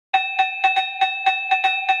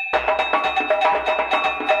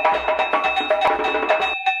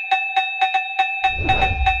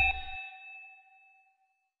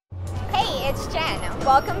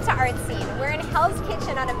welcome to Art Scene. We're in Hell's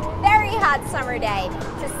Kitchen on a very hot summer day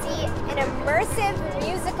to see an immersive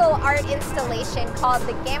musical art installation called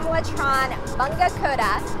the Gamelatron Bunga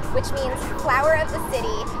Koda, which means Flower of the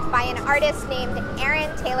City, by an artist named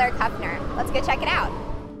Aaron Taylor Kuffner. Let's go check it out.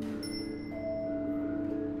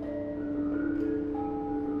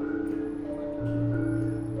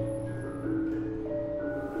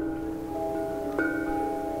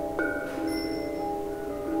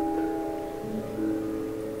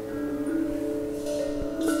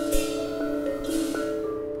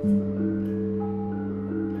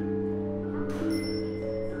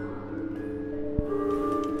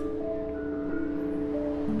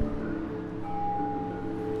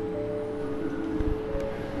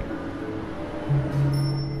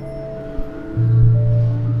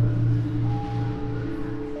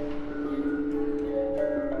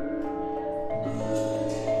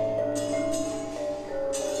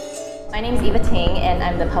 My name is Eva Ting, and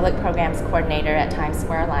I'm the Public Programs Coordinator at Times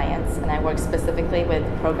Square Alliance, and I work specifically with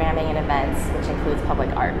programming and events, which includes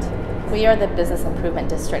public art. We are the business improvement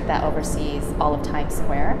district that oversees all of Times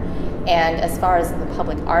Square, and as far as the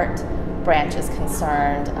public art branch is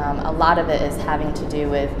concerned, a lot of it is having to do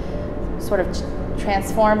with sort of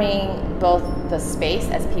transforming both the space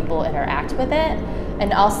as people interact with it,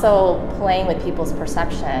 and also playing with people's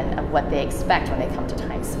perception of what they expect when they come to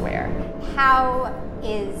Times Square. How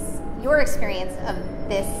is your experience of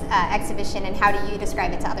this exhibition, and how do you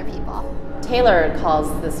describe it to other people? Taylor calls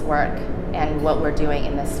this work and what we're doing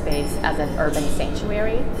in this space as an urban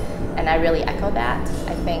sanctuary, and I really echo that.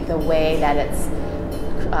 I think the way that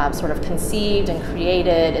it's sort of conceived and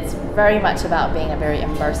created, it's very much about being a very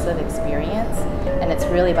immersive experience, and it's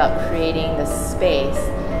really about creating this space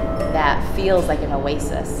that feels like an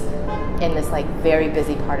oasis in this like very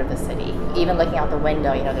busy part of the city. Even looking out the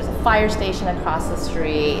window, you know, there's a fire station across the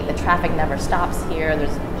street, the traffic never stops here,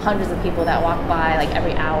 there's hundreds of people that walk by like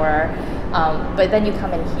every hour, but then you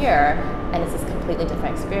come in here and it's this completely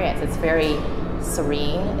different experience. It's very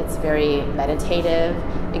serene, it's very meditative,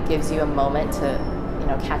 it gives you a moment to, you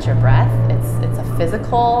know, catch your breath. It's a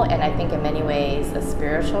physical and I think in many ways a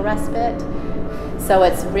spiritual respite. So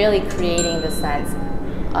it's really creating the sense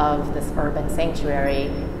of this urban sanctuary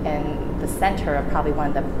in the center of probably one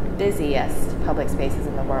of the busiest public spaces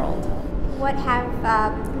in the world. What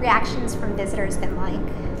have reactions from visitors been like?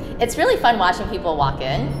 It's really fun watching people walk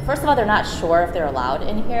in. First of all, they're not sure if they're allowed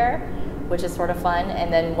in here, which is sort of fun.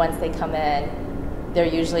 And then once they come in, they're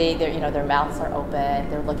usually, you know, their mouths are open,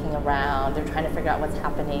 they're looking around, they're trying to figure out what's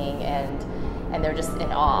happening, and they're just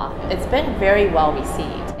in awe. It's been very well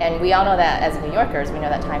received. And we all know that as New Yorkers, we know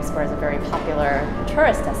that Times Square is a very popular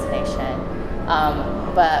tourist destination.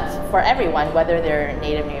 But for everyone, whether they're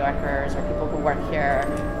native New Yorkers or people who work here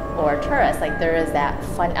or tourists, like there is that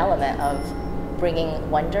fun element of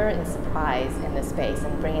bringing wonder and surprise in this space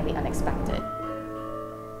and bringing the unexpected.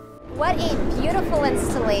 What a beautiful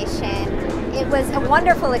installation. It was a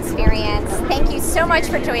wonderful experience. Thank you so much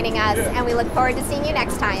for joining us, and we look forward to seeing you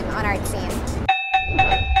next time on Art Scene.